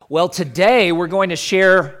Well, today we're going to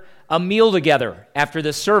share a meal together after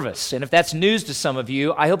this service. And if that's news to some of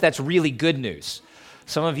you, I hope that's really good news.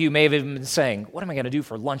 Some of you may have even been saying, what am I going to do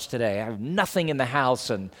for lunch today? I have nothing in the house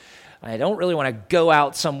and I don't really want to go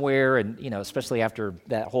out somewhere. And, especially after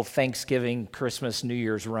that whole Thanksgiving, Christmas, New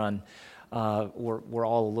Year's run, we're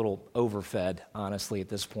all a little overfed, honestly, at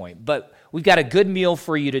this point. But we've got a good meal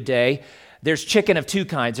for you today. There's chicken of two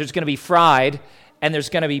kinds. There's going to be fried and there's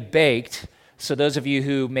going to be baked. So those of you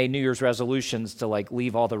who made New Year's resolutions to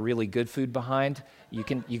leave all the really good food behind, you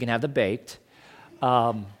can have the baked.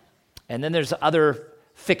 And then there's other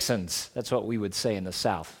fixins. That's what we would say in the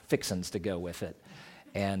South, fixins to go with it.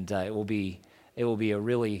 And it will be a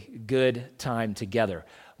really good time together.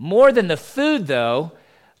 More than the food, though,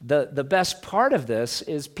 the best part of this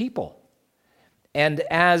is people. And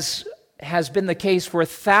as has been the case for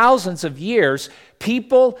thousands of years,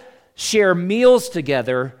 people share meals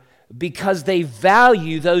together because they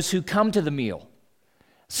value those who come to the meal.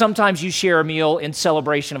 Sometimes you share a meal in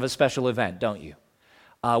celebration of a special event, don't you?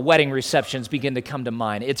 Wedding receptions begin to come to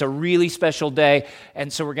mind. It's a really special day,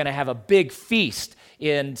 and so we're going to have a big feast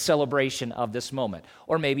in celebration of this moment.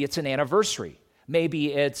 Or maybe it's an anniversary.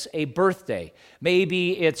 Maybe it's a birthday.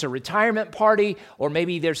 Maybe it's a retirement party, or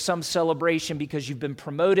maybe there's some celebration because you've been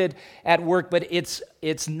promoted at work. But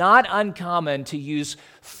it's not uncommon to use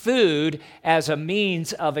food as a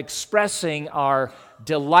means of expressing our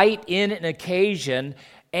delight in an occasion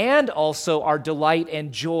and also our delight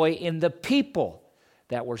and joy in the people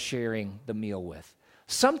that we're sharing the meal with.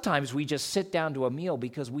 Sometimes we just sit down to a meal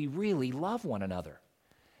because we really love one another.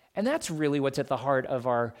 And that's really what's at the heart of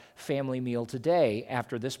our family meal today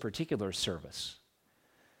after this particular service.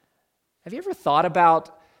 Have you ever thought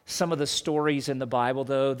about some of the stories in the Bible,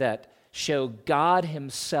 though, that show God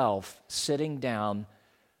himself sitting down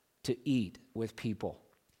to eat with people?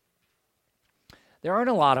 There aren't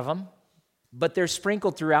a lot of them, but they're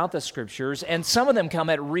sprinkled throughout the scriptures, and some of them come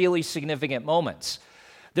at really significant moments.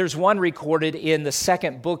 There's one recorded in the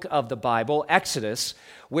second book of the Bible, Exodus,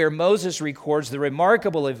 where Moses records the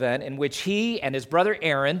remarkable event in which he and his brother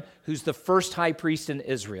Aaron, who's the first high priest in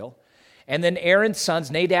Israel, and then Aaron's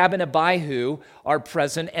sons, Nadab and Abihu, are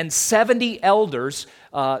present, and 70 elders,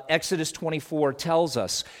 Exodus 24 tells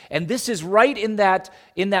us. And this is right in that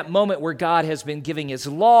moment where God has been giving his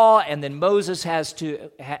law, and then Moses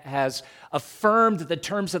has affirmed the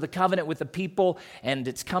terms of the covenant with the people, and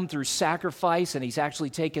it's come through sacrifice, and he's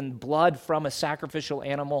actually taken blood from a sacrificial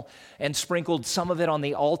animal and sprinkled some of it on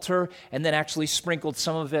the altar, and then actually sprinkled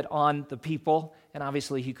some of it on the people. And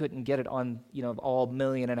obviously he couldn't get it on, all 1.5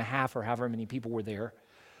 million or however many people were there.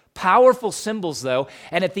 Powerful symbols, though.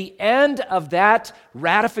 And at the end of that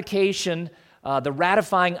ratification, the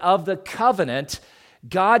ratifying of the covenant,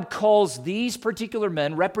 God calls these particular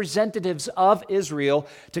men, representatives of Israel,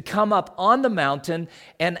 to come up on the mountain.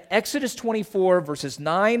 And Exodus 24, verses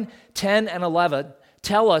 9, 10, and 11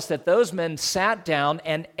 tell us that those men sat down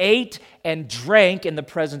and ate and drank in the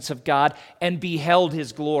presence of God and beheld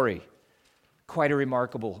his glory. Quite a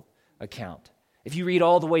remarkable account. If you read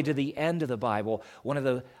all the way to the end of the Bible, one of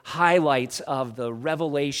the highlights of the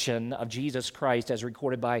revelation of Jesus Christ as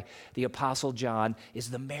recorded by the Apostle John is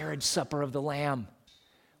the marriage supper of the Lamb,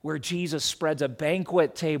 where Jesus spreads a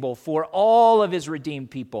banquet table for all of his redeemed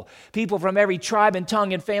people, people from every tribe and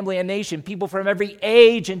tongue and family and nation, people from every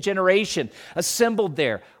age and generation assembled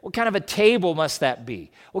there. What kind of a table must that be?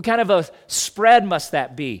 What kind of a spread must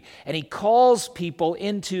that be? And he calls people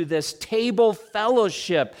into this table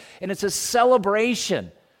fellowship, and it's a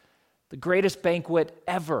celebration, the greatest banquet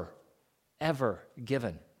ever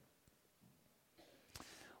given.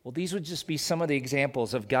 Well, these would just be some of the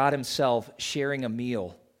examples of God himself sharing a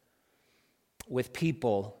meal with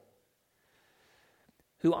people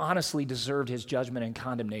who honestly deserved his judgment and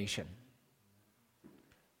condemnation,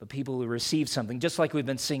 but people who received something, just like we've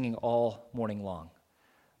been singing all morning long.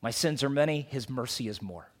 My sins are many, his mercy is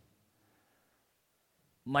more.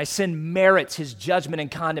 My sin merits his judgment and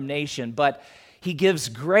condemnation, but he gives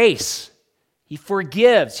grace. He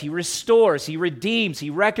forgives, he restores, he redeems, he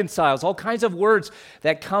reconciles, all kinds of words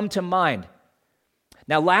that come to mind.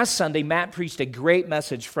 Now, last Sunday, Matt preached a great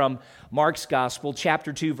message from Mark's Gospel,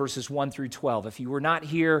 chapter 2, verses 1 through 12. If you were not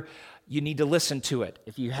here, you need to listen to it.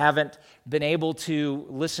 If you haven't been able to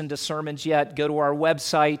listen to sermons yet, go to our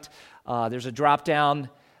website. There's a drop-down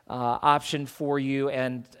option for you,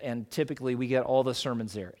 and typically we get all the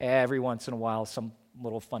sermons there. Every once in a while, some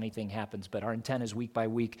little funny thing happens, but our intent is week by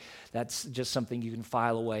week. That's just something you can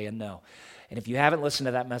file away and know. And if you haven't listened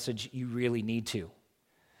to that message, you really need to,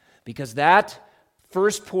 because that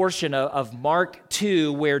first portion of Mark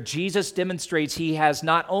 2, where Jesus demonstrates he has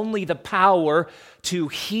not only the power to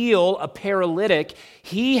heal a paralytic,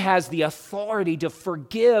 he has the authority to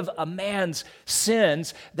forgive a man's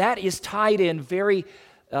sins. That is tied in very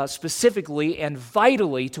specifically and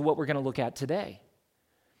vitally to what we're going to look at today.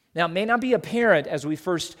 Now, it may not be apparent as we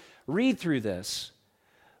first read through this,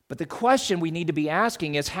 but the question we need to be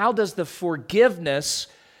asking is, how does the forgiveness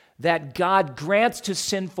that God grants to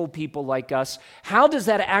sinful people like us, how does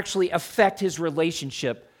that actually affect his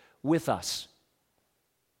relationship with us?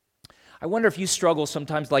 I wonder if you struggle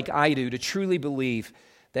sometimes like I do to truly believe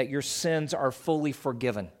that your sins are fully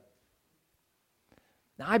forgiven.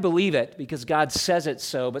 Now, I believe it because God says it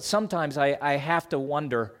so, but sometimes I have to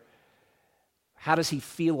wonder, how does he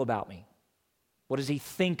feel about me? What does he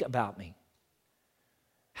think about me?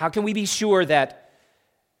 How can we be sure that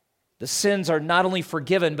the sins are not only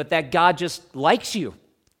forgiven, but that God just likes you?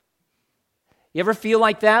 You ever feel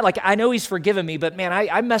like that? Like, I know he's forgiven me, but man,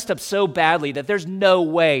 I messed up so badly that there's no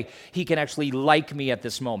way he can actually like me at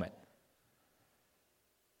this moment.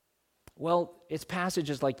 Well, it's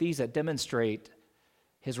passages like these that demonstrate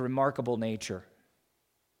his remarkable nature.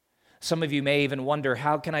 Some of you may even wonder,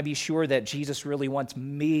 how can I be sure that Jesus really wants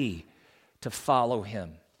me to follow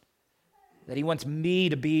him? That he wants me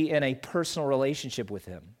to be in a personal relationship with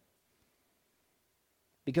him?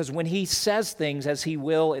 Because when he says things, as he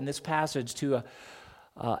will in this passage to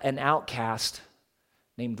an outcast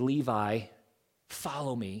named Levi,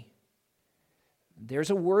 follow me,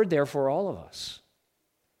 there's a word there for all of us.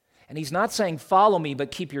 And he's not saying follow me,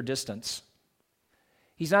 but keep your distance.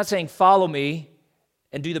 He's not saying follow me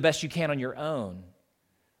and do the best you can on your own.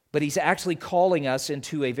 But he's actually calling us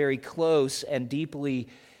into a very close and deeply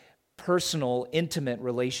personal, intimate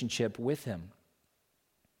relationship with him.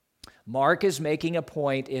 Mark is making a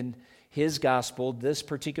point in his gospel, this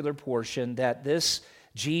particular portion, that this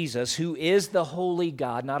Jesus, who is the holy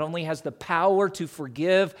God, not only has the power to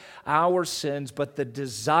forgive our sins, but the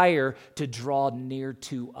desire to draw near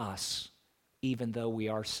to us, even though we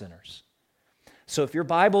are sinners. So if your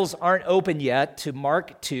Bibles aren't open yet to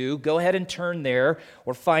Mark 2, go ahead and turn there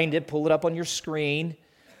or find it, pull it up on your screen,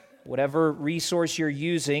 whatever resource you're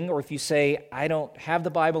using. Or if you say, I don't have the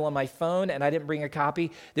Bible on my phone and I didn't bring a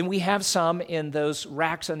copy, then we have some in those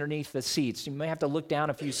racks underneath the seats. You may have to look down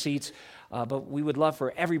a few seats, but we would love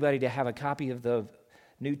for everybody to have a copy of the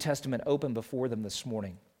New Testament open before them this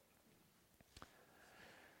morning.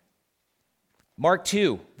 Mark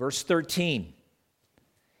 2, verse 13.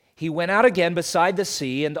 He went out again beside the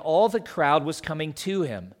sea, and all the crowd was coming to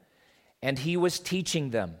him, and he was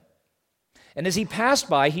teaching them. And as he passed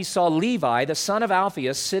by, he saw Levi, the son of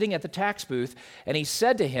Alphaeus, sitting at the tax booth, and he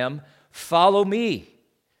said to him, "Follow me."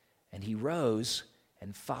 And he rose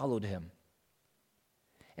and followed him.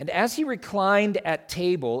 And as he reclined at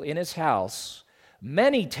table in his house,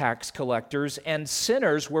 many tax collectors and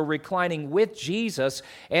sinners were reclining with Jesus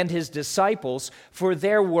and his disciples, for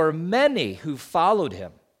there were many who followed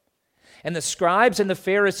him. And the scribes and the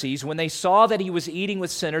Pharisees, when they saw that he was eating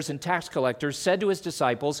with sinners and tax collectors, said to his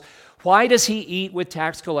disciples, "Why does he eat with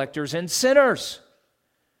tax collectors and sinners?"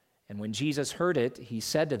 And when Jesus heard it, he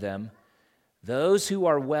said to them, "Those who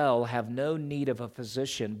are well have no need of a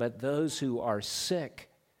physician, but those who are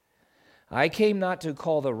sick. I came not to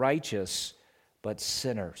call the righteous, but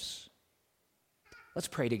sinners." Let's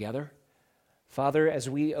pray together. Father, as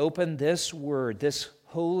we open this word, this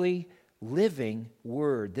holy, living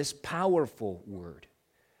word, this powerful word,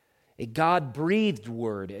 a God-breathed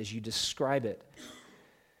word as you describe it,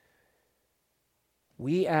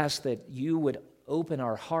 we ask that you would open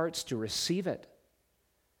our hearts to receive it,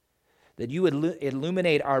 that you would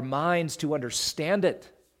illuminate our minds to understand it,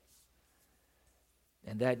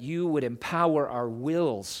 and that you would empower our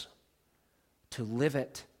wills to live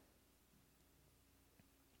it.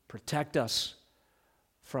 Protect us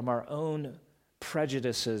from our own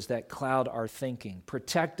prejudices that cloud our thinking.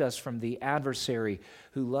 Protect us from the adversary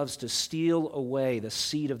who loves to steal away the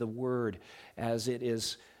seed of the word as it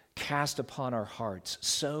is cast upon our hearts,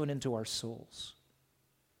 sown into our souls.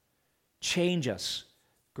 Change us,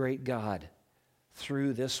 great God,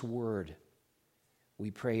 through this word. We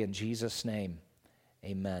pray in Jesus' name,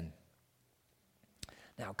 amen.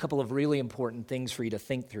 Now, a couple of really important things for you to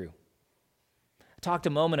think through. I talked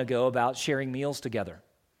a moment ago about sharing meals together.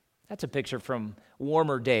 That's a picture from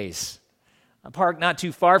warmer days. A park not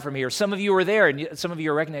too far from here. Some of you were there, and some of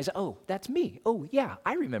you recognize, oh, that's me. Oh, yeah,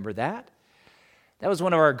 I remember that. That was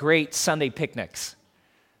one of our great Sunday picnics.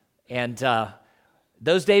 And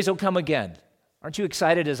those days will come again. Aren't you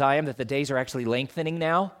excited as I am that the days are actually lengthening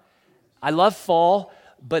now? I love fall,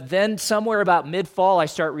 But then somewhere about mid-fall, I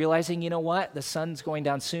start realizing, you know what? The sun's going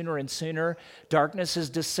down sooner and sooner. Darkness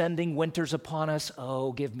is descending. Winter's upon us.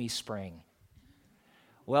 Oh, give me spring.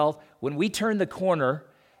 Well, when we turn the corner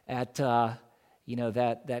at,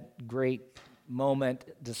 that great moment,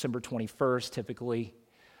 December 21st, typically,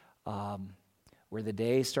 where the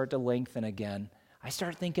days start to lengthen again, I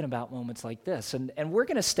start thinking about moments like this. And we're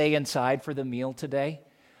going to stay inside for the meal today,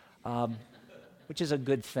 which is a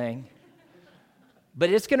good thing. But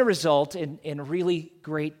it's going to result in really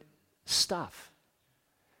great stuff,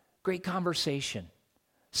 great conversation.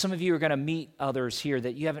 Some of you are going to meet others here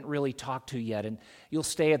that you haven't really talked to yet, and you'll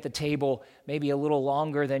stay at the table maybe a little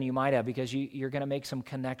longer than you might have because you're going to make some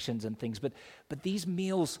connections and things. But these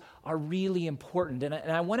meals are really important, and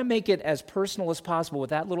I want to make it as personal as possible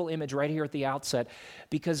with that little image right here at the outset,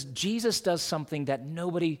 because Jesus does something that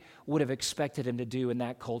nobody would have expected him to do in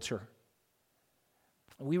that culture.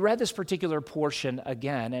 We read this particular portion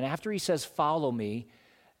again, and after he says, "Follow me,"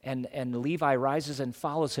 and Levi rises and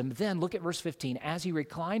follows him, then look at verse 15. As he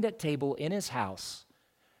reclined at table in his house,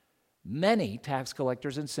 many tax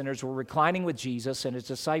collectors and sinners were reclining with Jesus and his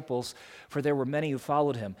disciples, for there were many who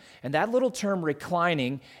followed him. And that little term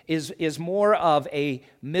reclining is more of a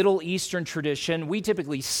Middle Eastern tradition. We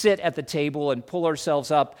typically sit at the table and pull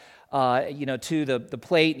ourselves up to the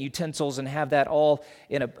plate and utensils and have that all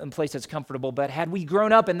in a place that's comfortable. But had we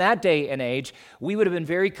grown up in that day and age, we would have been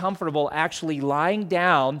very comfortable actually lying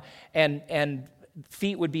down, and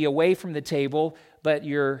feet would be away from the table, but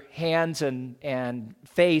your hands and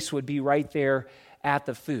face would be right there at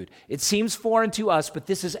the food. It seems foreign to us, but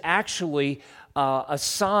this is actually a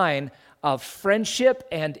sign of friendship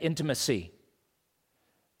and intimacy.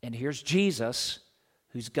 And here's Jesus,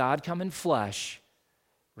 who's God come in flesh,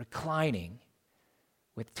 reclining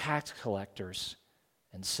with tax collectors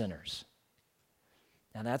and sinners.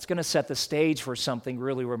 Now that's going to set the stage for something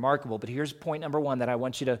really remarkable, but here's point number one that I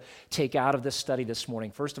want you to take out of this study this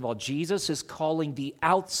morning. First of all, Jesus is calling the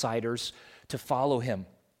outsiders to follow him.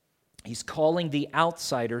 He's calling the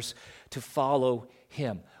outsiders to follow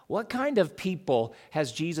him. What kind of people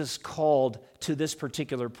has Jesus called to this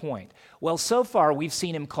particular point? Well, so far we've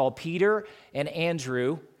seen him call Peter and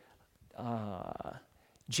Andrew,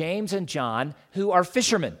 James and John, who are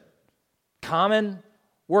fishermen, common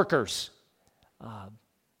workers.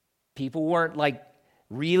 People weren't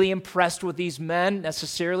really impressed with these men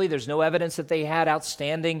necessarily. There's no evidence that they had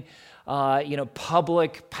outstanding,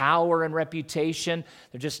 public power and reputation.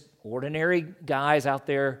 They're just ordinary guys out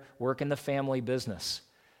there working the family business.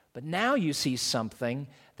 But now you see something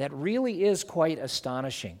that really is quite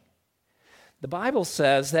astonishing. The Bible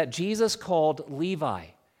says that Jesus called Levi,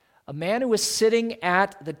 a man who was sitting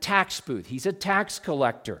at the tax booth. He's a tax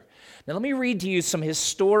collector. Now let me read to you some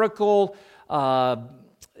historical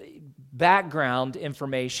background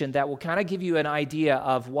information that will kind of give you an idea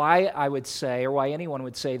of why I would say, or why anyone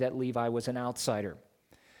would say, that Levi was an outsider.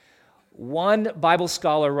 One Bible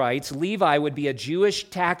scholar writes, Levi would be a Jewish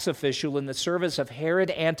tax official in the service of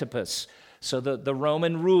Herod Antipas, so the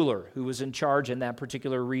Roman ruler who was in charge in that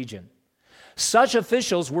particular region. Such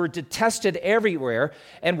officials were detested everywhere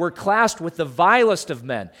and were classed with the vilest of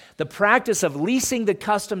men. The practice of leasing the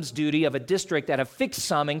customs duty of a district at a fixed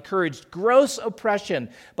sum encouraged gross oppression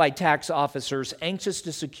by tax officers anxious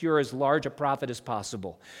to secure as large a profit as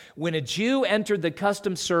possible. When a Jew entered the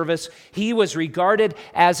customs service, he was regarded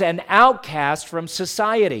as an outcast from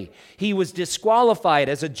society. He was disqualified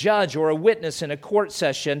as a judge or a witness in a court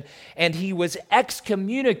session, and he was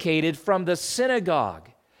excommunicated from the synagogue.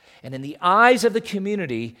 And in the eyes of the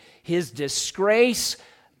community, his disgrace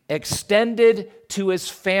extended to his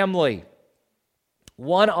family.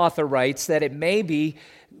 One author writes that it may be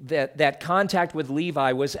that contact with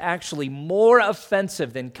Levi was actually more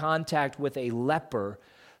offensive than contact with a leper,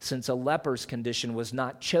 since a leper's condition was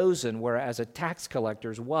not chosen, whereas a tax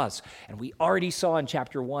collector's was. And we already saw in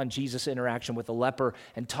chapter 1 Jesus' interaction with a leper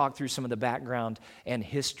and talked through some of the background and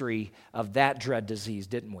history of that dread disease,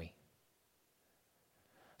 didn't we?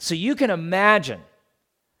 So you can imagine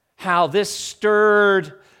how this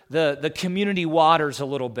stirred the community waters a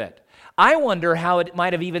little bit. I wonder how it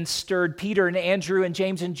might have even stirred Peter and Andrew and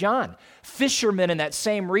James and John, fishermen in that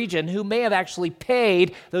same region who may have actually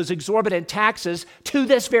paid those exorbitant taxes to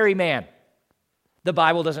this very man. The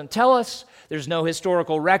Bible doesn't tell us. There's no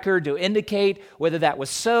historical record to indicate whether that was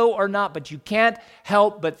so or not, but you can't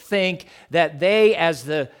help but think that they, as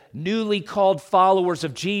the newly called followers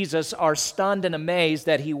of Jesus, are stunned and amazed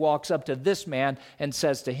that he walks up to this man and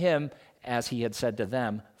says to him, as he had said to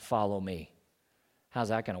them, "Follow me." How's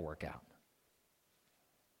that going to work out?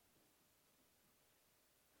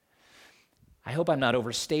 I hope I'm not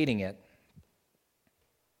overstating it,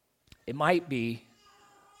 It might be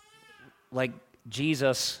like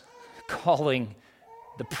Jesus calling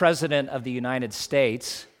the President of the United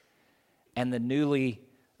States and the newly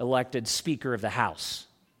elected Speaker of the House,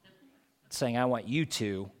 saying, I want you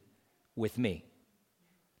two with me.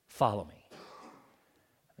 Follow me. I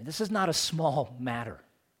mean, this is not a small matter.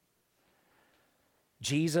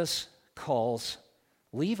 Jesus calls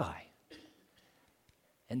Levi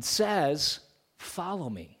and says, follow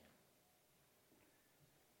me.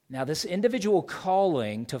 Now, this individual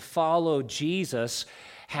calling to follow Jesus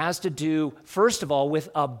has to do, first of all, with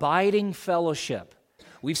abiding fellowship.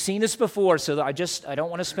 We've seen this before, so I don't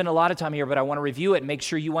want to spend a lot of time here, but I want to review it and make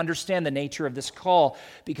sure you understand the nature of this call,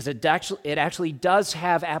 because it actually does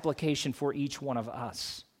have application for each one of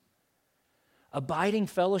us. Abiding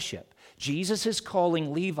fellowship. Jesus is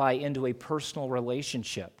calling Levi into a personal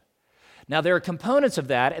relationship. Now, there are components of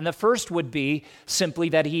that, and the first would be simply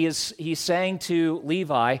that he's saying to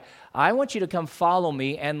Levi, I want you to come follow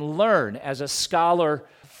me and learn as a scholar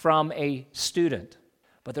from a student.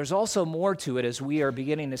 But there's also more to it, as we are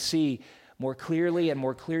beginning to see more clearly and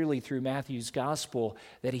more clearly through Matthew's gospel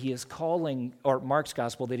that he is calling, or Mark's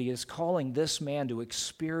gospel, that he is calling this man to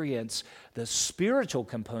experience the spiritual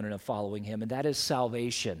component of following him, and that is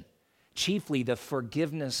salvation, chiefly the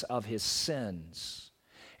forgiveness of his sins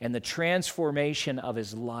and the transformation of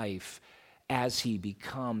his life as he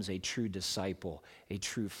becomes a true disciple, a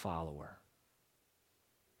true follower.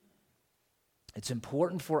 It's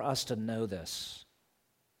important for us to know this,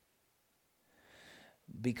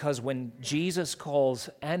 because when Jesus calls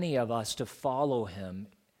any of us to follow him,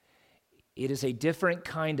 it is a different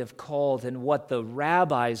kind of call than what the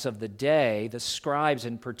rabbis of the day, the scribes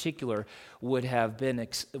in particular, would have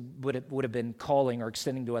been calling or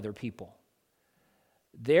extending to other people.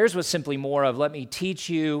 Theirs was simply more of, let me teach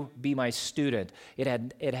you, be my student. It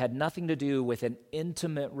had nothing to do with an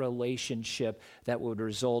intimate relationship that would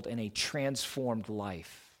result in a transformed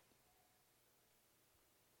life.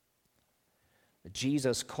 But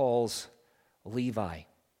Jesus calls Levi,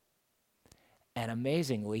 and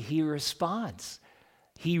amazingly, he responds.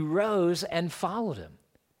 He rose and followed him.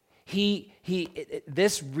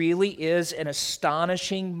 This really is an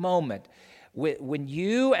astonishing moment. When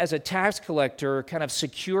you, as a tax collector, kind of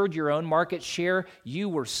secured your own market share, you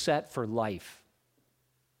were set for life.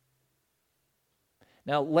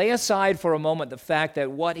 Now, lay aside for a moment the fact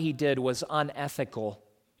that what he did was unethical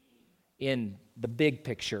in the big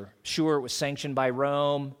picture. Sure, it was sanctioned by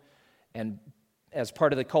Rome, and as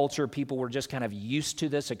part of the culture, people were just kind of used to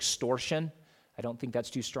this extortion. I don't think that's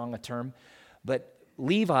too strong a term. But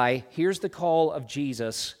Levi hears the call of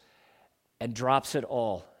Jesus and drops it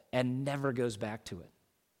all and never goes back to it.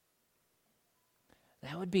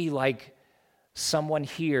 That would be like someone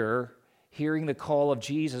here hearing the call of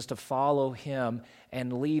Jesus to follow him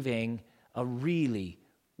and leaving a really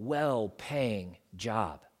well-paying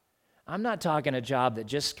job. I'm not talking a job that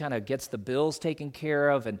just kind of gets the bills taken care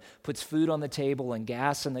of and puts food on the table and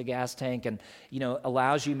gas in the gas tank and,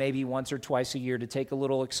 allows you maybe once or twice a year to take a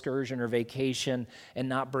little excursion or vacation and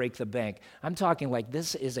not break the bank. I'm talking like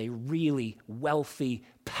this is a really wealthy,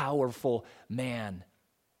 powerful man.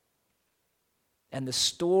 And the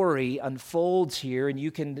story unfolds here, and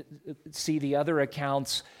you can see the other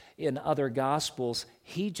accounts in other gospels.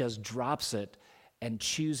 He just drops it and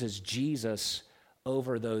chooses Jesus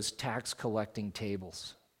over those tax collecting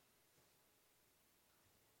tables.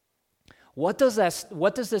 What does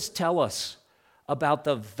this tell us about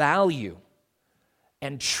the value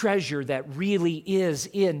and treasure that really is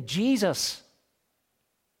in Jesus?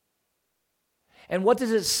 And what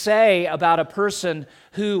does it say about a person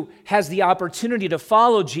who has the opportunity to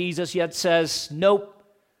follow Jesus yet says, nope,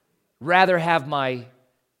 rather have my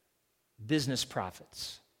business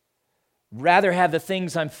profits, rather have the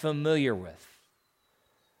things I'm familiar with?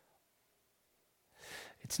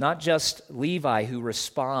 It's not just Levi who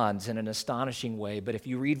responds in an astonishing way, but if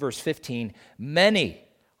you read verse 15, many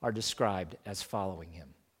are described as following him.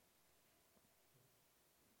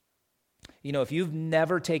 If you've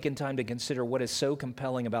never taken time to consider what is so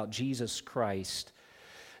compelling about Jesus Christ,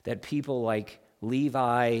 that people like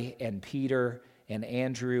Levi and Peter and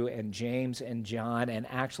Andrew and James and John and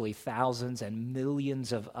actually thousands and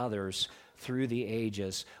millions of others through the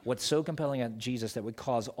ages, what's so compelling about Jesus that would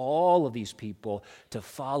cause all of these people to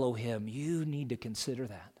follow him, you need to consider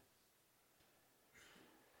that.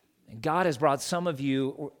 And God has brought some of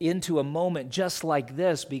you into a moment just like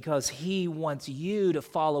this because he wants you to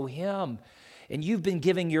follow him. and you've been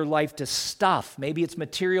giving your life to stuff. Maybe it's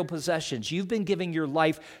material possessions. You've been giving your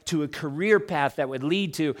life to a career path that would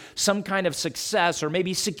lead to some kind of success or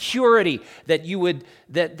maybe security that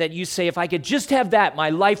you say, if I could just have that, my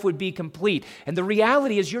life would be complete. And the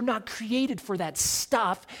reality is you're not created for that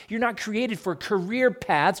stuff. You're not created for career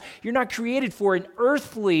paths. You're not created for an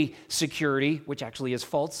earthly security, which actually is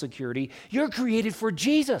false security. You're created for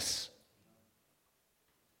Jesus.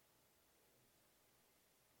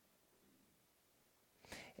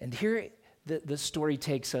 And here the story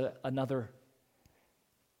takes another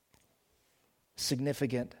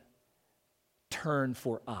significant turn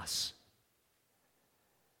for us.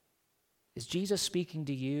 Is Jesus speaking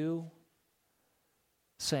to you,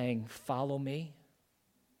 saying, "Follow me"?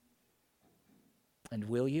 And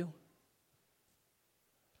will you?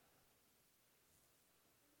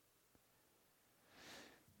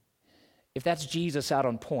 If that's Jesus out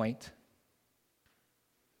on point,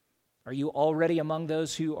 are you already among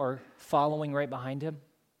those who are following right behind him?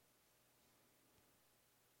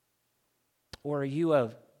 Or are you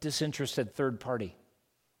a disinterested third party?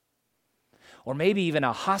 Or maybe even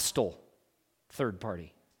a hostile third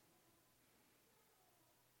party?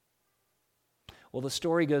 Well, the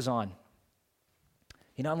story goes on.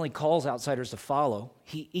 He not only calls outsiders to follow,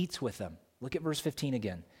 he eats with them. Look at verse 15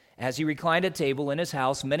 again. As he reclined at table in his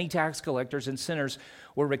house, many tax collectors and sinners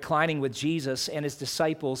were reclining with Jesus and his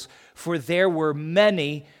disciples, for there were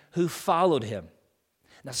many who followed him.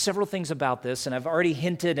 Now, several things about this, and I've already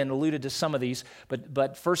hinted and alluded to some of these,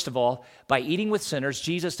 but first of all, by eating with sinners,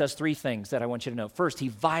 Jesus does three things that I want you to know. First, he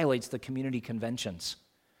violates the community conventions.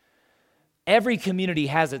 Every community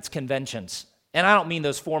has its conventions, and I don't mean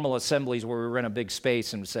those formal assemblies where we rent a big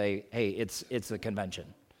space and say, hey, it's the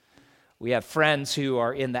convention. We have friends who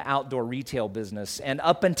are in the outdoor retail business, and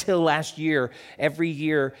up until last year, every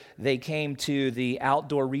year they came to the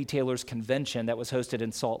Outdoor Retailers Convention that was hosted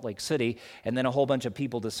in Salt Lake City, and then a whole bunch of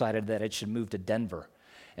people decided that it should move to Denver.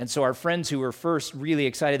 And so our friends who were first really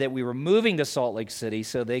excited that we were moving to Salt Lake City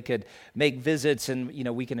so they could make visits and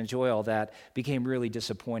we can enjoy all that, became really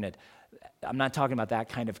disappointed. I'm not talking about that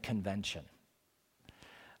kind of convention.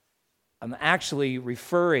 I'm actually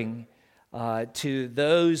referring to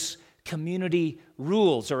those community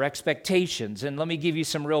rules or expectations. And let me give you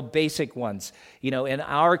some real basic ones. In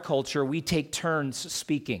our culture, we take turns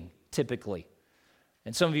speaking, typically.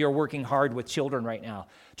 And some of you are working hard with children right now,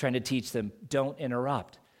 trying to teach them, don't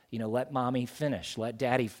interrupt. Let mommy finish, let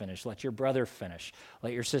daddy finish, let your brother finish,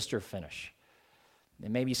 let your sister finish.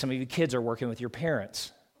 And maybe some of you kids are working with your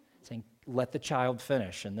parents, saying, let the child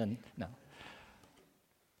finish, and then, no.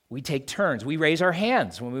 We take turns. We raise our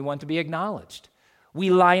hands when we want to be acknowledged. We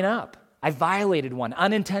line up. I violated one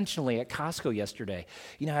unintentionally at Costco yesterday.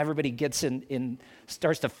 Everybody gets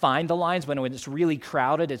starts to find the lines, but when it's really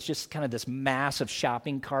crowded, it's just kind of this mass of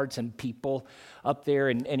shopping carts and people up there,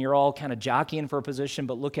 and you're all kind of jockeying for a position,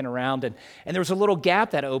 but looking around. And there was a little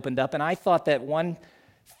gap that opened up, and I thought that one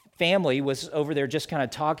family was over there just kind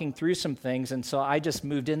of talking through some things, and so I just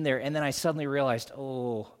moved in there, and then I suddenly realized,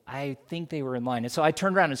 I think they were in line. And so I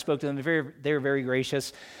turned around and spoke to them. They were very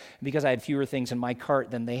gracious. Because I had fewer things in my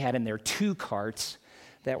cart than they had in their 2 carts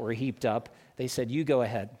that were heaped up, they said, you go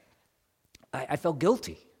ahead. I felt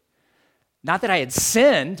guilty. Not that I had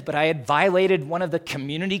sinned, but I had violated one of the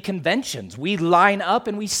community conventions. We line up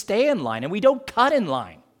and we stay in line, and we don't cut in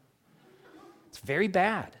line. It's very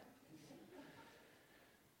bad.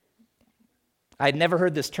 I had never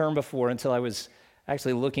heard this term before until I was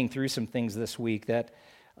actually looking through some things this week that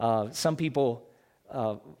some people...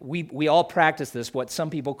 we all practice this, what some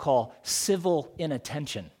people call civil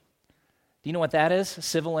inattention. Do you know what that is,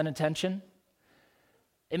 civil inattention?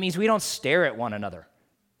 It means we don't stare at one another.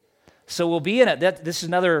 So we'll be in it. This is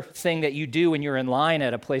another thing that you do when you're in line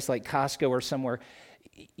at a place like Costco or somewhere.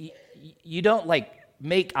 You don't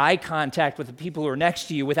make eye contact with the people who are next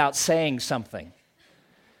to you without saying something.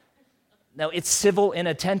 No, it's civil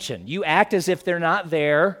inattention. You act as if they're not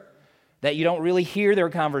there, that you don't really hear their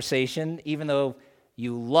conversation, even though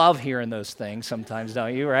you love hearing those things sometimes,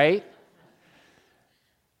 don't you, right?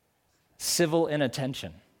 Civil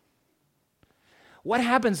inattention. What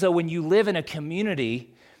happens, though, when you live in a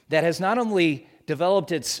community that has not only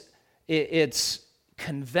developed its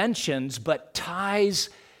conventions, but ties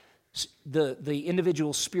the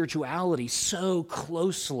individual's spirituality so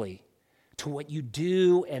closely to what you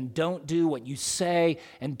do and don't do, what you say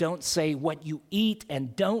and don't say, what you eat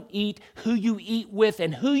and don't eat, who you eat with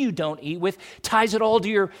and who you don't eat with, ties it all to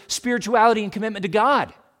your spirituality and commitment to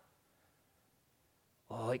God.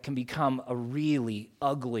 Oh, it can become a really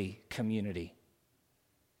ugly community.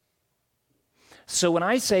 So when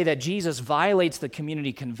I say that Jesus violates the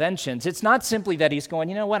community conventions, it's not simply that he's going,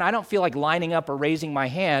 you know what, I don't feel like lining up or raising my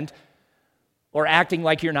hand or acting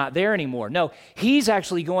like you're not there anymore. No, he's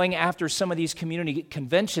actually going after some of these community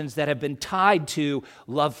conventions that have been tied to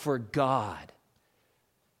love for God,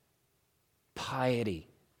 piety.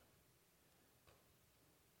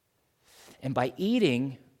 And by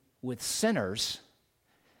eating with sinners,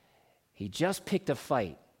 he just picked a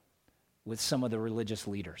fight with some of the religious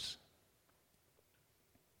leaders.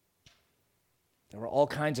 There were all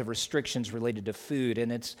kinds of restrictions related to food,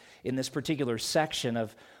 and it's in this particular section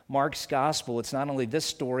of Mark's gospel, it's not only this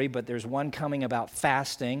story, but there's one coming about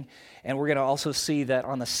fasting, and we're going to also see that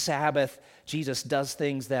on the Sabbath, Jesus does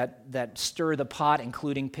things that stir the pot,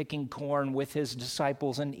 including picking corn with his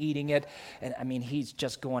disciples and eating it, and I mean, he's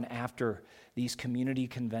just going after these community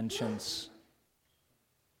conventions.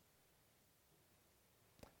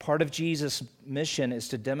 Part of Jesus' mission is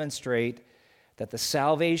to demonstrate that the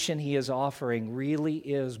salvation he is offering really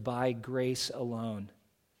is by grace alone.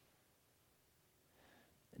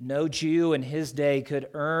 No Jew in his day could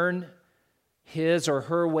earn his or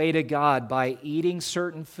her way to God by eating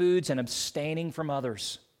certain foods and abstaining from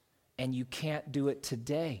others. And you can't do it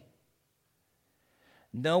today.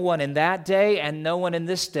 No one in that day and no one in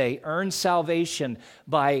this day earns salvation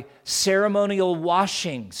by ceremonial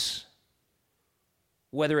washings,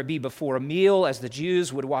 whether it be before a meal, as the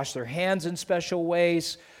Jews would wash their hands in special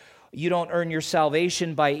ways. You don't earn your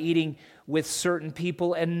salvation by eating with certain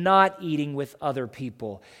people and not eating with other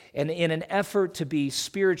people. And in an effort to be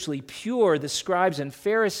spiritually pure, the scribes and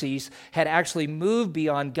Pharisees had actually moved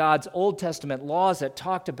beyond God's Old Testament laws that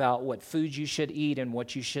talked about what foods you should eat and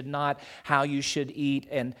what you should not, how you should eat,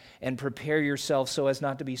 and prepare yourself so as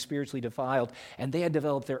not to be spiritually defiled. And they had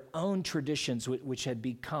developed their own traditions, which had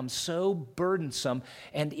become so burdensome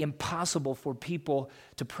and impossible for people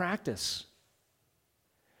to practice.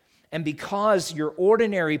 And because your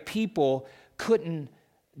ordinary people couldn't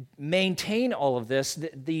maintain all of this,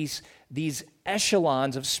 these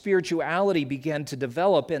echelons of spirituality began to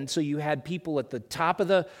develop. And so you had people at the top of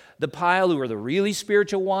the pile who were the really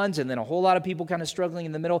spiritual ones, and then a whole lot of people kind of struggling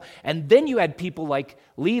in the middle. And then you had people like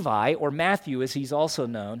Levi, or Matthew, as he's also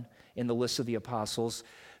known in the list of the apostles,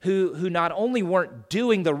 who not only weren't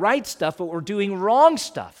doing the right stuff, but were doing wrong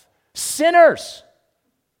stuff. Sinners.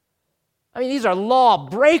 I mean, these are law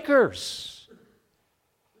breakers.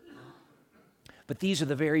 But these are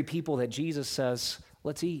the very people that Jesus says,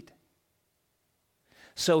 let's eat.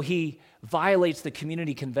 So he violates the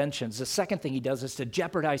community conventions. The second thing he does is to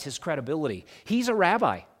jeopardize his credibility. He's a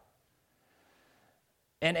rabbi.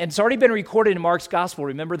 And it's already been recorded in Mark's gospel,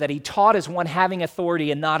 remember, that he taught as one having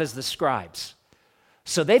authority and not as the scribes.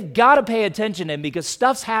 So they've got to pay attention to him because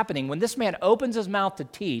stuff's happening. When this man opens his mouth to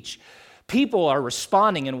teach, people are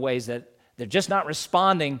responding in ways that they're just not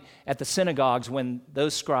responding at the synagogues when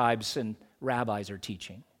those scribes and rabbis are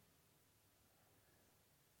teaching.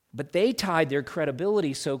 But they tied their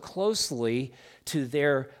credibility so closely to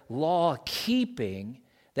their law keeping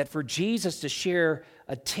that for Jesus to share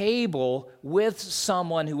a table with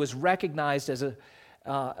someone who was recognized as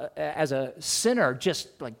a sinner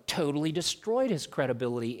just like totally destroyed his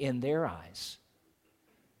credibility in their eyes.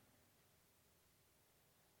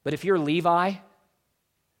 But if you're Levi,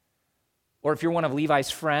 or if you're one of Levi's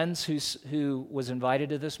friends who was invited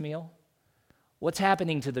to this meal, what's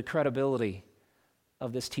happening to the credibility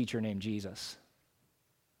of this teacher named Jesus?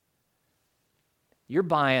 You're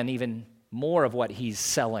buying even more of what he's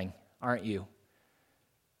selling, aren't you?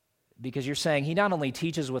 Because you're saying he not only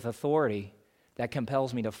teaches with authority that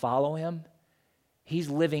compels me to follow him, he's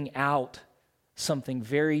living out something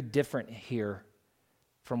very different here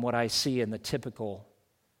from what I see in the typical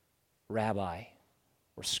rabbi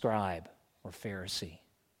or scribe or Pharisee.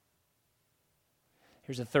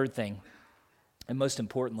 Here's the third thing, and most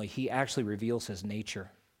importantly, he actually reveals his nature.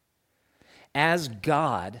 As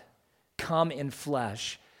God come in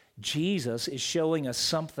flesh, Jesus is showing us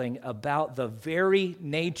something about the very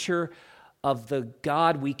nature of the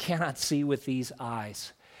God we cannot see with these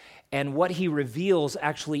eyes. And what he reveals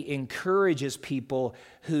actually encourages people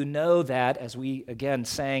who know that, as we again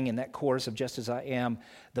sang in that chorus of Just As I Am,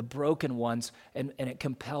 the broken ones, and it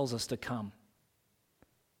compels us to come.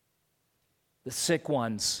 The sick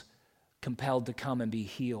ones compelled to come and be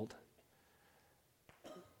healed.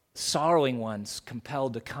 Sorrowing ones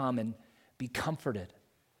compelled to come and be comforted.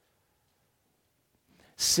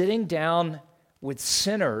 Sitting down with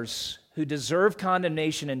sinners who deserve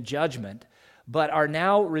condemnation and judgment, but are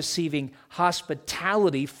now receiving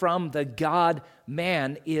hospitality from the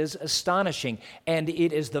God-man is astonishing. And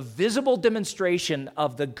it is the visible demonstration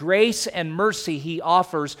of the grace and mercy he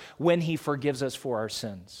offers when he forgives us for our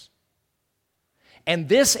sins. And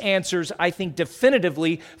this answers, I think,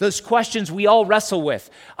 definitively those questions we all wrestle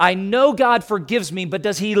with. I know God forgives me, but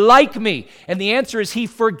does he like me? And the answer is he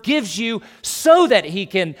forgives you so that he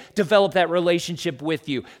can develop that relationship with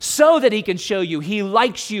you, so that he can show you he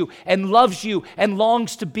likes you and loves you and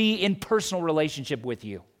longs to be in personal relationship with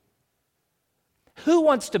you. Who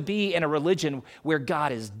wants to be in a religion where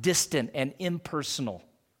God is distant and impersonal?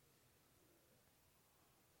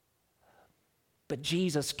 But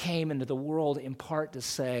Jesus came into the world in part to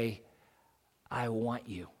say, I want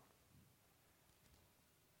you.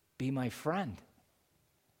 Be my friend.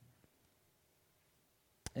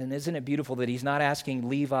 And isn't it beautiful that he's not asking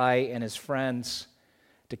Levi and his friends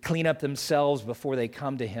to clean up themselves before they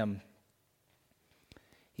come to him?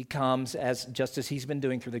 He comes, just as he's been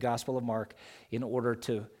doing through the Gospel of Mark, in order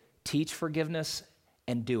to teach forgiveness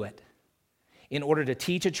and do it. In order to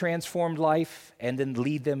teach a transformed life and then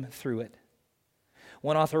lead them through it.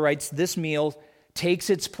 One author writes, this meal takes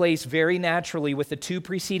its place very naturally with the two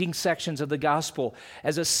preceding sections of the gospel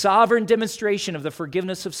as a sovereign demonstration of the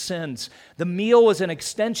forgiveness of sins. The meal was an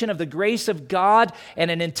extension of the grace of God and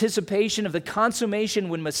an anticipation of the consummation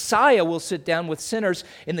when Messiah will sit down with sinners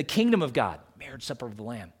in the kingdom of God, marriage supper of the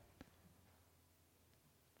Lamb.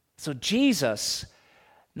 So Jesus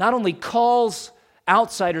not only calls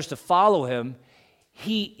outsiders to follow him,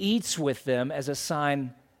 he eats with them as a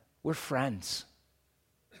sign we're friends.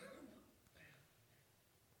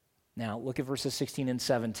 Now, look at verses 16 and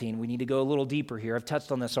 17. We need to go a little deeper here. I've touched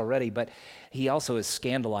on this already, but he also is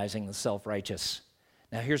scandalizing the self-righteous.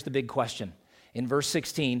 Now, here's the big question. In verse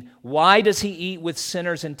 16, why does he eat with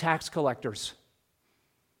sinners and tax collectors?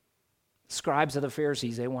 Scribes of the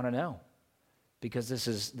Pharisees, they want to know. Because this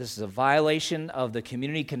is a violation of the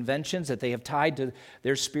community conventions that they have tied to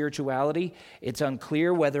their spirituality. It's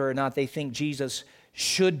unclear whether or not they think Jesus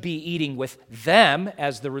should be eating with them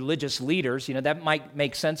as the religious leaders. You know, that might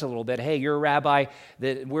make sense a little bit. Hey, you're a rabbi,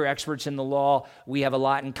 we're experts in the law, we have a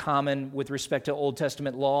lot in common with respect to Old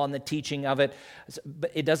Testament law and the teaching of it.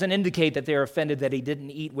 But it doesn't indicate that they're offended that he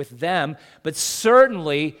didn't eat with them, but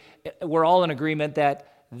certainly we're all in agreement that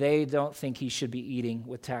they don't think he should be eating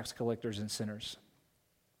with tax collectors and sinners.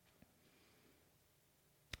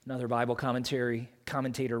 Another Bible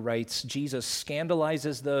commentator writes, Jesus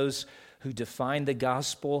scandalizes those who define the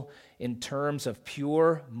gospel in terms of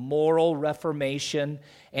pure moral reformation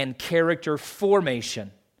and character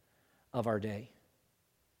formation of our day.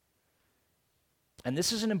 And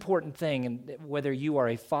this is an important thing, and whether you are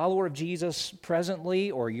a follower of Jesus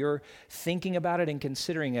presently or you're thinking about it and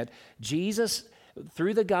considering it, Jesus,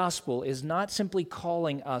 through the gospel, is not simply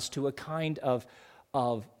calling us to a kind of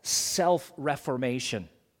self-reformation.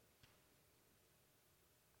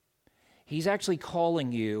 He's actually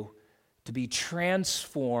calling you to be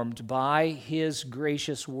transformed by his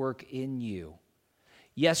gracious work in you.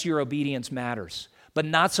 Yes, your obedience matters, but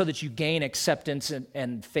not so that you gain acceptance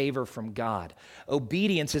and favor from God.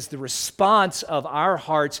 Obedience is the response of our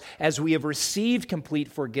hearts as we have received complete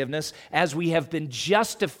forgiveness, as we have been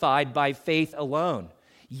justified by faith alone.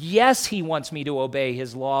 Yes, he wants me to obey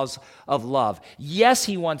his laws of love. Yes,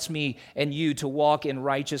 he wants me and you to walk in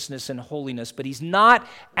righteousness and holiness, but he's not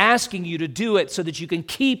asking you to do it so that you can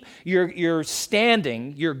keep your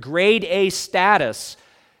standing, your grade A status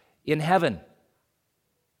in heaven.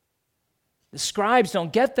 The scribes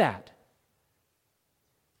don't get that.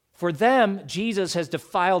 For them, Jesus has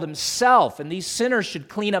defiled himself, and these sinners should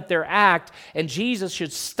clean up their act, and Jesus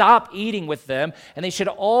should stop eating with them, and they should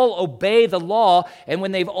all obey the law, and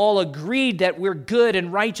when they've all agreed that we're good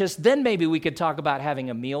and righteous, then maybe we could talk about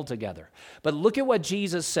having a meal together. But look at what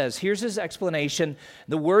Jesus says. Here's his explanation.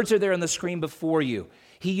 The words are there on the screen before you.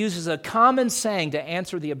 He uses a common saying to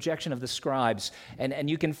answer the objection of the scribes, and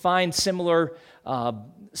you can find similar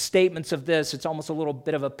statements of this. It's almost a little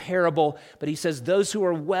bit of a parable, but he says, those who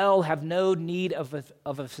are well have no need of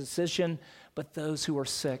a physician, but those who are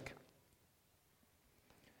sick.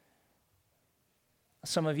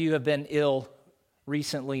 Some of you have been ill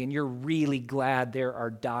recently, and you're really glad there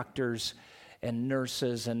are doctors and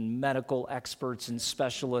nurses and medical experts and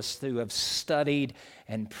specialists who have studied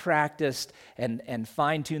and practiced and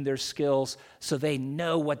fine-tuned their skills so they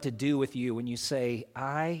know what to do with you when you say,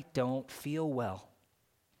 I don't feel well.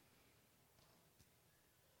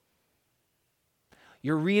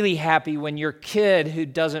 You're really happy when your kid who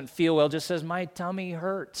doesn't feel well just says, my tummy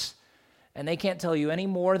hurts. And they can't tell you any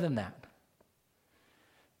more than that.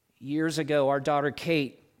 Years ago, our daughter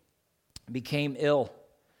Kate became ill.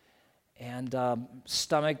 And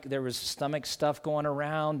there was stomach stuff going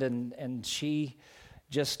around, and she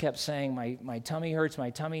just kept saying, my tummy hurts,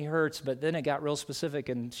 my tummy hurts. But then it got real specific,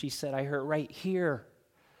 and she said, I hurt right here.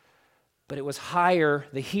 But it was higher,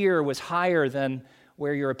 the here was higher than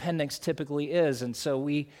where your appendix typically is. And so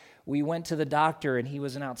we went to the doctor, and he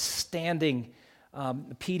was an outstanding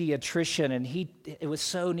pediatrician, and it was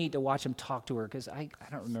so neat to watch him talk to her, because I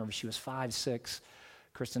don't remember, she was 5, 6.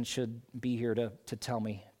 Kristen should be here to tell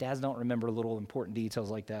me. Dads don't remember little important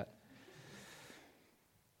details like that.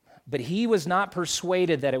 But he was not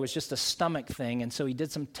persuaded that it was just a stomach thing, and so he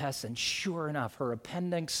did some tests, and sure enough, her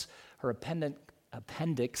appendix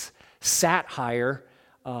sat higher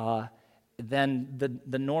than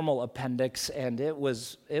the normal appendix, and it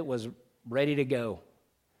was ready to go.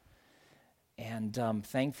 And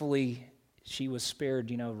thankfully, she was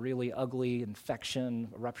spared, really ugly infection,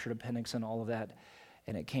 ruptured appendix, and all of that.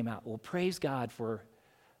 And it came out. Well, praise God for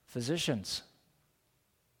physicians.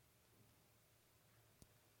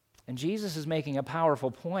 And Jesus is making a powerful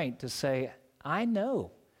point to say, I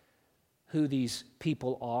know who these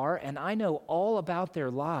people are, and I know all about their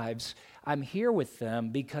lives. I'm here with them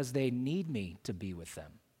because they need me to be with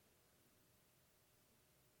them.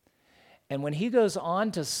 And when he goes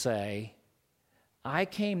on to say, I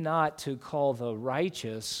came not to call the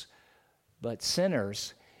righteous, but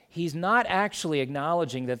sinners, he's not actually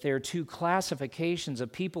acknowledging that there are two classifications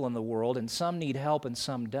of people in the world, and some need help and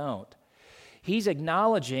some don't. He's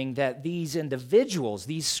acknowledging that these individuals,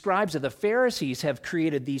 these scribes of the Pharisees, have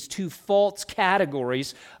created these two false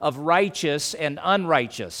categories of righteous and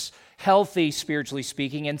unrighteous, healthy, spiritually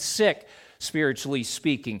speaking, and sick, spiritually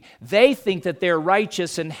speaking. They think that they're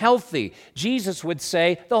righteous and healthy. Jesus would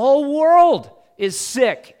say, the whole world is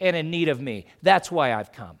sick and in need of me. That's why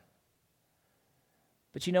I've come.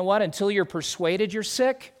 But you know what? Until you're persuaded you're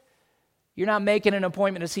sick, you're not making an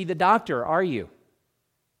appointment to see the doctor, are you?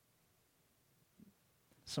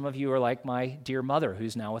 Some of you are like my dear mother,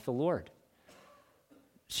 who's now with the Lord.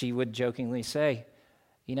 She would jokingly say,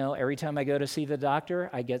 every time I go to see the doctor,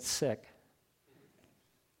 I get sick.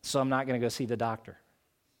 So I'm not going to go see the doctor.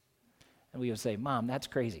 And we would say, Mom, that's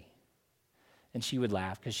crazy. And she would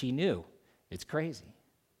laugh because she knew it's crazy.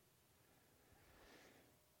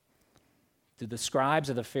 Did the scribes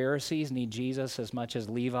of the Pharisees need Jesus as much as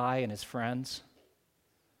Levi and his friends?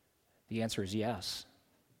 The answer is yes.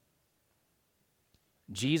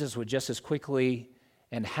 Jesus would just as quickly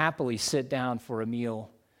and happily sit down for a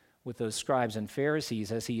meal with those scribes and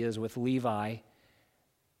Pharisees as he is with Levi,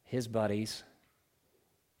 his buddies,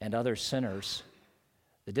 and other sinners.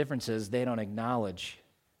 The difference is they don't acknowledge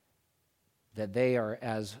that they are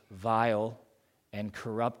as vile and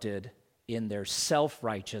corrupted in their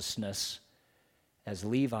self-righteousness as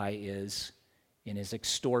Levi is in his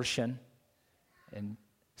extortion and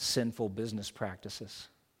sinful business practices.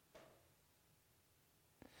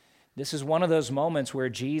 This is one of those moments where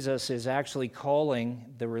Jesus is actually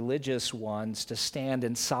calling the religious ones to stand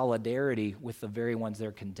in solidarity with the very ones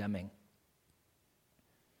they're condemning.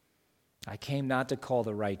 I came not to call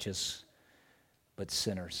the righteous, but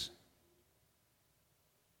sinners.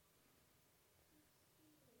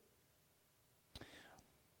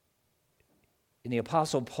 In the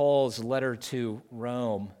Apostle Paul's letter to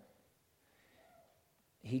Rome,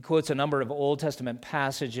 he quotes a number of Old Testament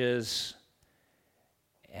passages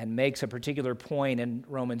and makes a particular point in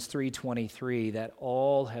Romans 3:23 that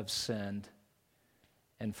all have sinned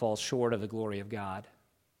and fall short of the glory of God.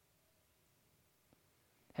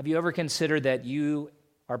 Have you ever considered that you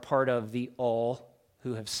are part of the all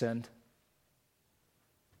who have sinned?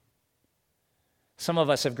 Some of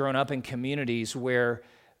us have grown up in communities where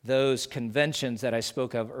those conventions that I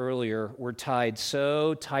spoke of earlier were tied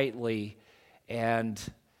so tightly and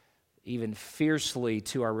even fiercely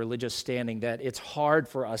to our religious standing that it's hard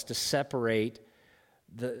for us to separate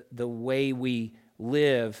the way we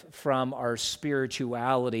live from our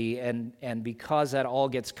spirituality, and because that all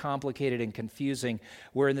gets complicated and confusing,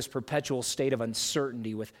 we're in this perpetual state of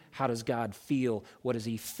uncertainty with how does God feel? What does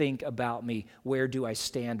he think about me? Where do I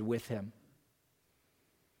stand with him?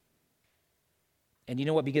 And you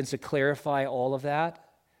know what begins to clarify all of that?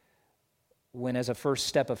 When as a first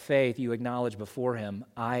step of faith you acknowledge before him,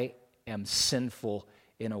 I am sinful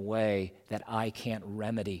in a way that I can't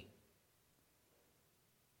remedy.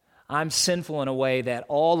 I'm sinful in a way that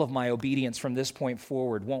all of my obedience from this point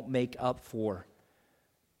forward won't make up for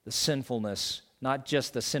the sinfulness, not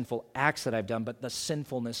just the sinful acts that I've done, but the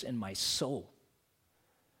sinfulness in my soul.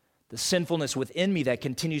 The sinfulness within me that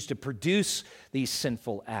continues to produce these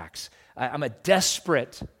sinful acts. I'm a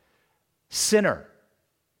desperate sinner.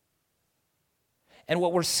 And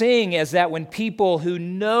what we're seeing is that when people who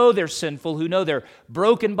know they're sinful, who know they're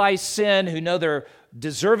broken by sin, who know they're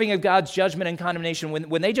deserving of God's judgment and condemnation,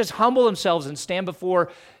 when they just humble themselves and stand before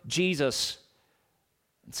Jesus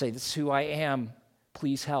and say, "This is who I am,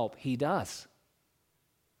 please help," He does.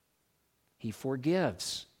 He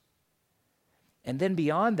forgives. And then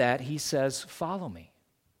beyond that, He says, "Follow me.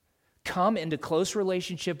 Come into close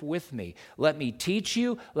relationship with me. Let me teach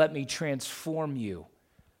you, let me transform you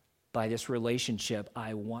by this relationship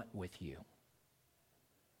I want with you."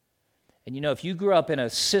 And if you grew up in a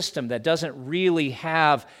system that doesn't really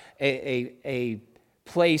have a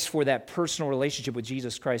place for that personal relationship with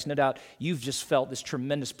Jesus Christ, no doubt you've just felt this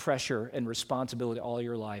tremendous pressure and responsibility all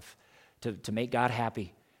your life to make God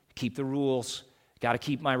happy, keep the rules, got to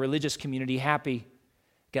keep my religious community happy,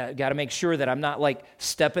 got to make sure that I'm not like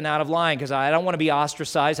stepping out of line because I don't want to be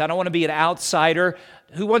ostracized, I don't want to be an outsider.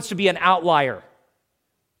 Who wants to be an outlier?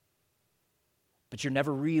 But you're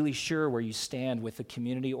never really sure where you stand with the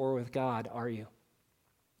community or with God, are you?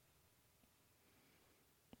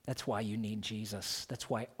 That's why you need Jesus. That's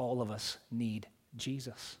why all of us need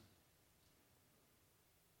Jesus.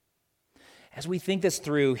 As we think this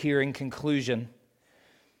through here in conclusion,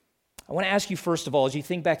 I want to ask you first of all, as you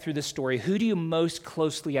think back through this story, who do you most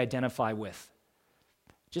closely identify with?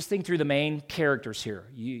 Just think through the main characters here.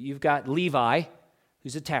 You've got Levi,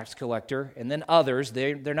 who's a tax collector, and then others.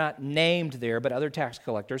 They're not named there, but other tax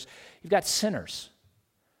collectors. You've got sinners.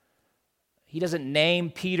 He doesn't name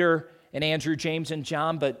Peter and Andrew, James, and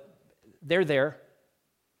John, but they're there.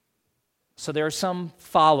 So there are some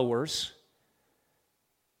followers.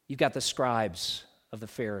 You've got the scribes of the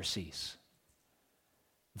Pharisees.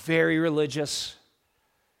 Very religious,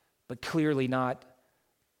 but clearly not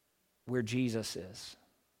where Jesus is.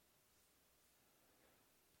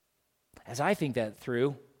 As I think that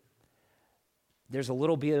through, there's a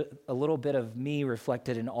little bit of me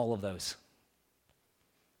reflected in all of those.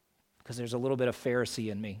 Because there's a little bit of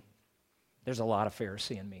Pharisee in me. There's a lot of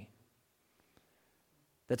Pharisee in me.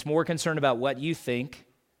 That's more concerned about what you think.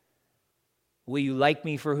 Will you like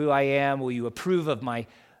me for who I am? Will you approve of my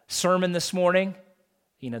sermon this morning?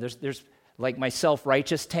 There's like my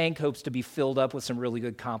self-righteous tank hopes to be filled up with some really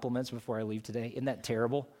good compliments before I leave today. Isn't that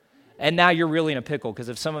terrible? And now you're really in a pickle, because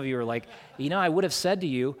if some of you are like, I would have said to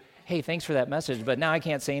you, "Hey, thanks for that message, but now I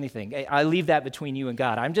can't say anything." I leave that between you and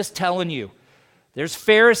God. I'm just telling you, there's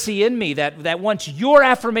Pharisee in me that wants your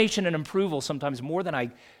affirmation and approval sometimes more than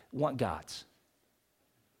I want God's.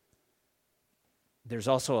 There's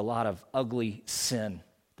also a lot of ugly sin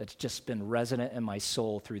that's just been resonant in my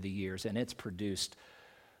soul through the years, and it's produced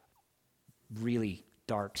really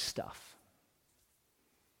dark stuff.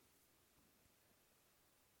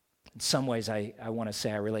 In some ways, I want to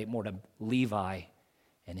say I relate more to Levi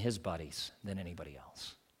and his buddies than anybody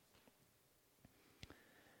else.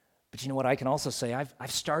 But you know what? I can also say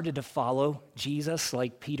I've started to follow Jesus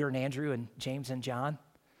like Peter and Andrew and James and John.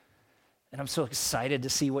 And I'm so excited to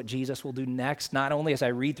see what Jesus will do next, not only as I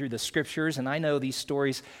read through the scriptures, and I know these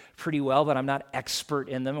stories pretty well, but I'm not expert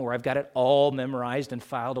in them, or I've got it all memorized and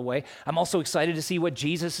filed away. I'm also excited to see what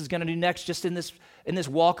Jesus is going to do next just in this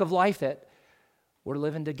walk of life that we're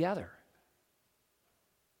living together.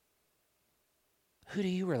 Who do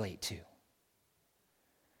you relate to?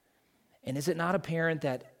 And is it not apparent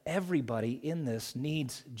that everybody in this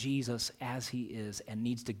needs Jesus as he is and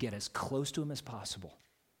needs to get as close to him as possible?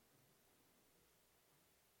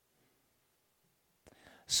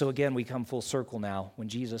 So again, we come full circle now. When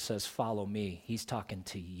Jesus says, "Follow me," he's talking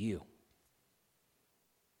to you.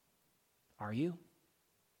 Are you?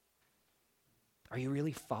 Are you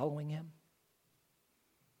really following him?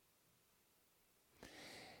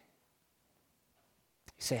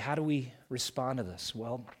 You say, how do we respond to this?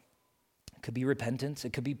 Well, it could be repentance.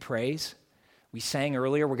 It could be praise. We sang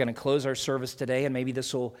earlier, we're going to close our service today, and maybe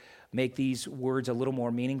this will make these words a little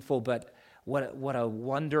more meaningful, but what a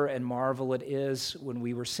wonder and marvel it is when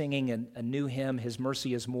we were singing a new hymn, His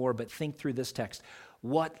Mercy is More, but think through this text.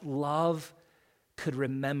 What love could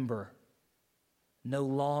remember no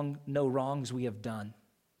wrongs we have done.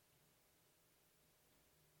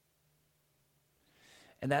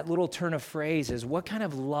 And that little turn of phrase is, what kind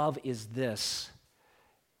of love is this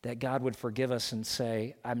that God would forgive us and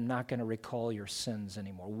say, "I'm not going to recall your sins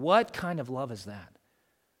anymore"? What kind of love is that?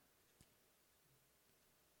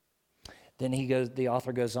 Then the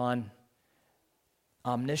author goes on,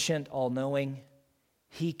 omniscient, all-knowing,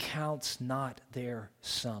 he counts not their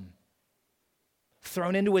sum.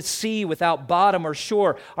 Thrown into a sea without bottom or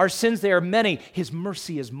shore, our sins they are many, his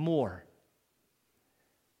mercy is more.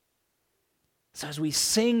 So as we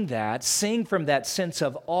sing from that sense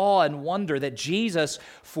of awe and wonder that Jesus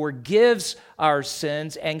forgives our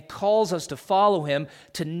sins and calls us to follow him,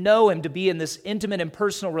 to know him, to be in this intimate and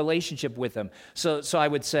personal relationship with him. So I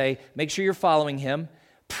would say, make sure you're following him,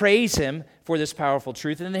 praise him for this powerful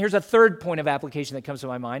truth. And then here's a third point of application that comes to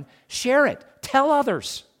my mind. Share it. Tell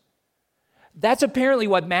others. That's apparently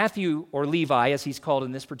what Matthew, or Levi, as he's called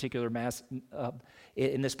in this particular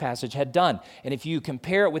in this passage, had done. And if you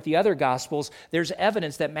compare it with the other Gospels, there's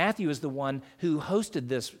evidence that Matthew is the one who hosted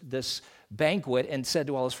this banquet and said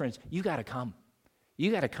to all his friends, you got to come.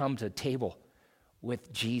 You got to come to the table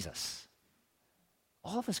with Jesus.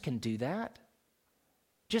 All of us can do that.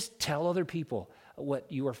 Just tell other people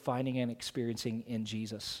what you are finding and experiencing in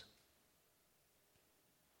Jesus.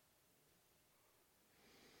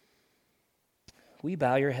 Will you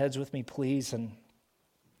bow your heads with me, please, and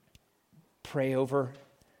pray over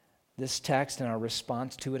this text and our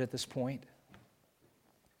response to it at this point?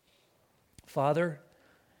 Father,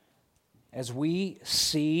 as we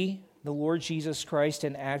see the Lord Jesus Christ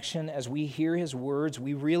in action, as we hear his words,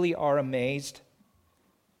 we really are amazed.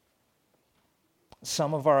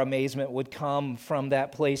 Some of our amazement would come from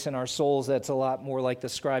that place in our souls that's a lot more like the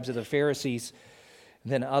scribes of the Pharisees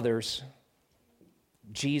than others.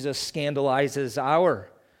 Jesus scandalizes our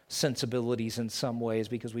sensibilities in some ways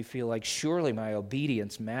because we feel like surely my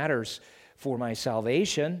obedience matters for my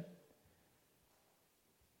salvation.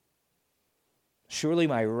 Surely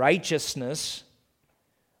my righteousness,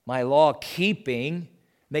 my law keeping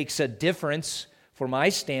makes a difference for my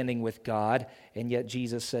standing with God, and yet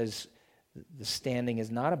Jesus says the standing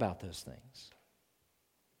is not about those things.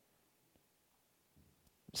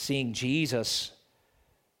 Seeing Jesus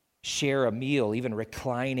share a meal, even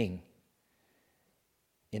reclining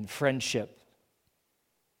in friendship,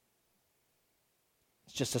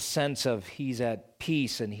 it's just a sense of he's at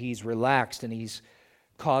peace and he's relaxed and he's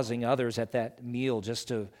causing others at that meal just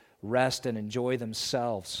to rest and enjoy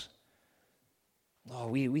themselves. Oh,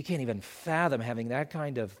 we can't even fathom having that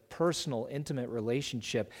kind of personal, intimate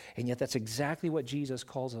relationship, and yet that's exactly what Jesus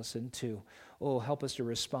calls us into. Oh, help us to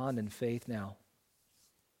respond in faith now.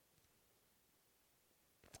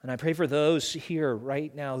 And I pray for those here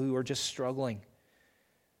right now who are just struggling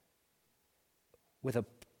with a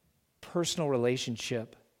personal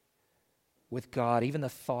relationship with God, even the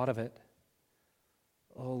thought of it.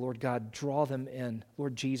 Oh, Lord God, draw them in.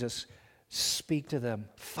 Lord Jesus, speak to them.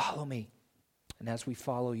 Follow me. And as we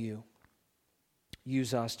follow you,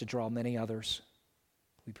 use us to draw many others.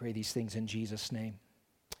 We pray these things in Jesus' name.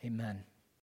 Amen.